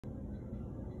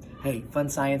Hey, fun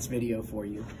science video for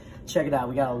you. Check it out,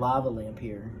 we got a lava lamp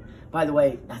here. By the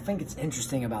way, I think it's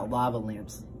interesting about lava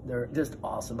lamps. They're just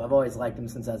awesome. I've always liked them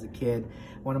since I was a kid.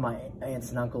 One of my aunts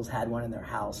and uncles had one in their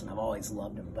house and I've always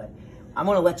loved them. But I'm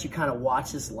gonna let you kind of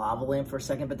watch this lava lamp for a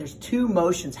second, but there's two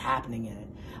motions happening in it.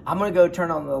 I'm gonna go turn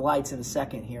on the lights in a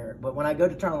second here, but when I go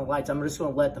to turn on the lights, I'm just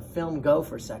gonna let the film go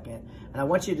for a second, and I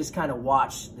want you to just kind of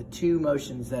watch the two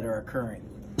motions that are occurring.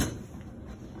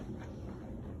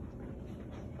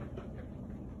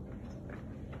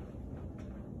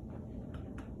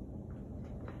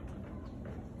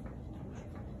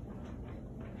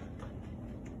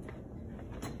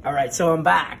 All right, so I'm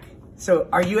back. So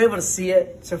are you able to see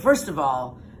it? So first of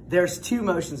all, there's two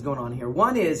motions going on here.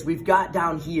 One is we've got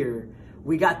down here,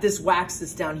 we got this wax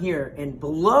that's down here, and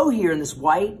below here in this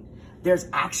white, there's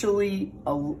actually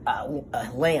a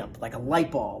lamp, like a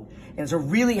light bulb, and it's a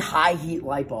really high heat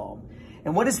light bulb.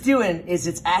 And what it's doing is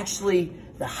it's actually,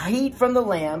 the heat from the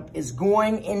lamp is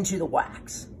going into the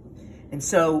wax. And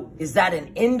so is that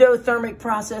an endothermic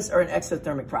process or an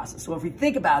exothermic process? So if we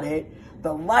think about it,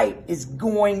 the light is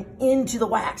going into the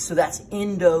wax, so that's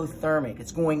endothermic.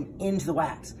 It's going into the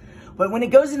wax. But when it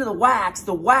goes into the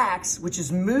wax, which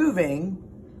is moving,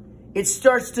 it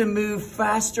starts to move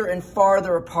faster and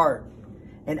farther apart.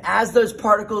 And as those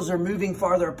particles are moving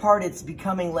farther apart, it's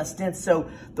becoming less dense. So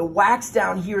the wax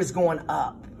down here is going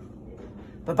up.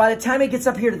 But by the time it gets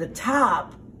up here to the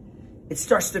top, it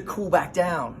starts to cool back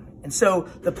down. And so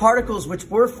the particles which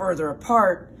were further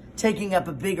apart, taking up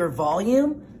a bigger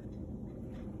volume,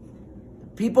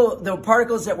 the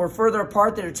particles that were further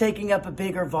apart that are taking up a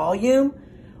bigger volume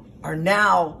are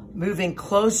now moving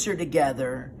closer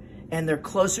together, and they're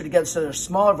closer together, so they're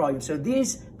smaller volume. So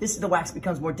the wax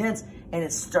becomes more dense and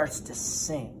it starts to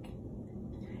sink.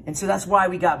 And so that's why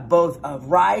we got both a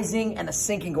rising and a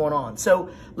sinking going on.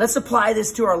 So let's apply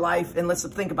this to our life and let's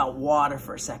think about water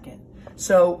for a second.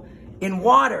 So in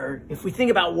water, if we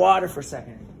think about water for a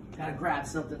second, gotta grab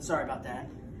something, sorry about that.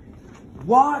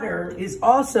 Water is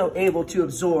also able to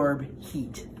absorb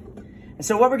heat. And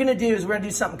so what we're gonna do is we're gonna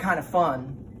do something kind of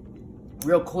fun,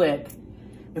 real quick.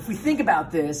 If we think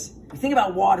about this, we think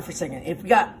about water for a second. If we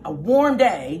got a warm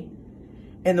day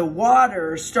and the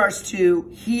water starts to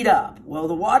heat up, well,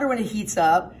 the water, when it heats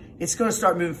up, it's gonna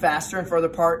start moving faster and further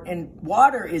apart, and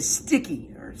water is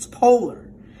sticky, or it's polar.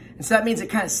 And so that means it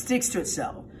kind of sticks to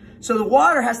itself. So the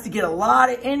water has to get a lot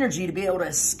of energy to be able to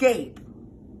escape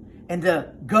and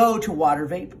to go to water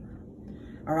vapor,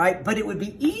 all right? But it would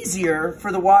be easier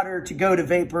for the water to go to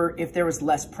vapor if there was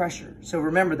less pressure. So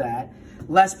remember that.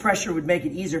 Less pressure would make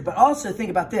it easier. But also think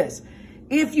about this.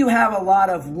 If you have a lot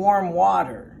of warm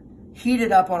water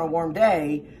heated up on a warm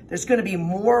day, there's gonna be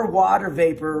more water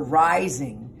vapor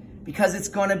rising because it's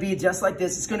gonna be just like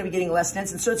this. It's gonna be getting less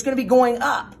dense, and so it's gonna be going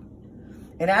up.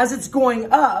 And as it's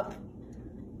going up,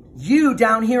 you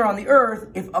down here on the earth,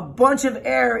 if a bunch of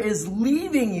air is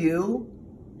leaving you,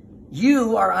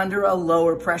 you are under a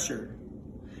lower pressure.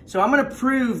 So I'm gonna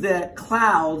prove that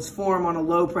clouds form on a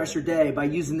low pressure day by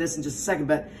using this in just a second.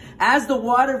 But as the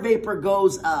water vapor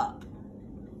goes up,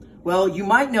 well, you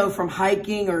might know from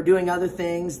hiking or doing other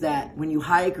things that when you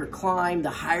hike or climb, the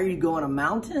higher you go on a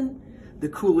mountain, the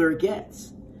cooler it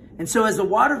gets. And so as the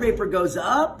water vapor goes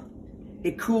up,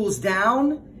 it cools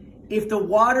down. If the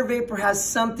water vapor has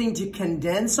something to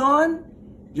condense on,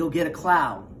 you'll get a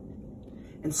cloud.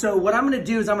 And so what I'm gonna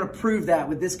do is I'm gonna prove that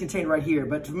with this container right here.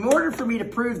 But in order for me to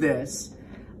prove this,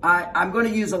 I'm gonna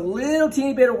use a little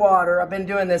teeny bit of water. I've been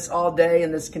doing this all day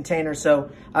in this container, so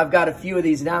I've got a few of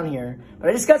these down here. But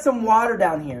I just got some water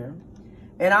down here,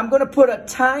 and I'm gonna put a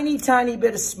tiny, tiny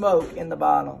bit of smoke in the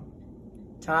bottle.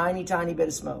 Tiny, tiny bit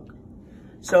of smoke.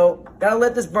 So gotta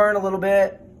let this burn a little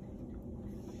bit.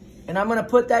 And I'm gonna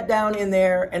put that down in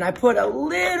there, and I put a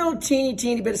little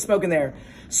teeny bit of smoke in there.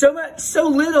 So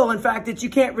little, in fact, that you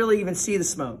can't really even see the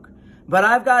smoke. But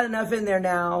I've got enough in there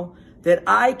now that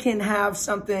I can have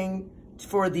something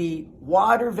for the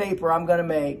water vapor I'm gonna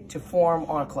make to form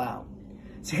on a cloud.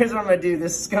 So here's what I'm gonna do.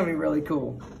 This is gonna be really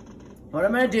cool. What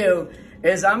I'm gonna do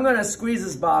is I'm gonna squeeze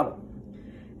this bottle.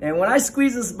 And when I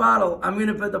squeeze this bottle, I'm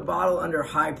gonna put the bottle under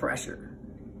high pressure.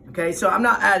 Okay, so I'm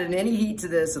not adding any heat to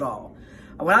this at all.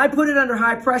 When I put it under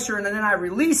high pressure and then I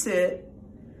release it,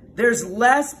 there's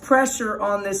less pressure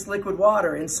on this liquid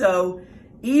water. And so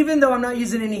even though I'm not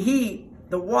using any heat,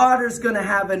 the water's gonna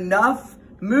have enough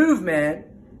movement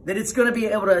that it's gonna be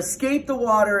able to escape the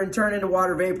water and turn into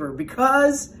water vapor.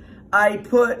 Because I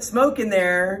put smoke in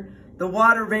there, the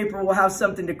water vapor will have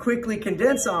something to quickly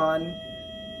condense on.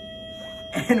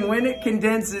 And when it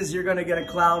condenses, you're gonna get a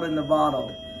cloud in the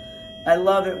bottle. I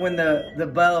love it when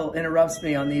the bell interrupts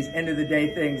me on these end of the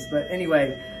day things. But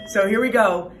anyway, so here we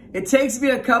go. It takes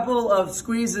me a couple of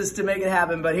squeezes to make it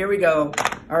happen, but here we go.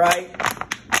 All right.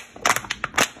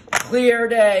 Clear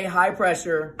day, high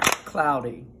pressure,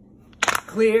 cloudy.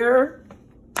 Clear,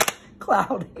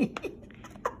 cloudy.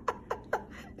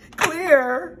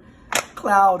 Clear,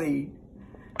 cloudy.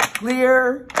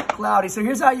 Clear, cloudy. So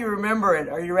here's how you remember it.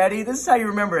 Are you ready? This is how you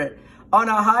remember it. On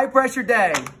a high pressure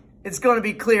day, it's going to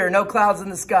be clear, no clouds in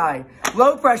the sky.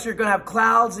 Low pressure, you're going to have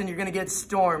clouds and you're going to get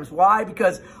storms. Why?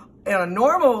 Because in a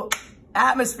normal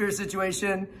atmosphere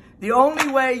situation, the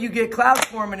only way you get clouds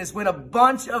forming is when a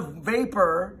bunch of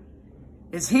vapor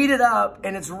is heated up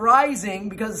and it's rising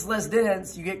because it's less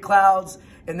dense. You get clouds,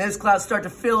 and those clouds start to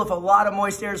fill. If a lot of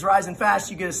moist air is rising fast,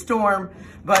 you get a storm.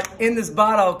 But in this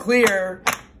bottle, clear,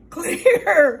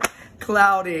 clear,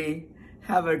 cloudy.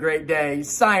 Have a great day.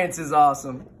 Science is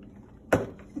awesome.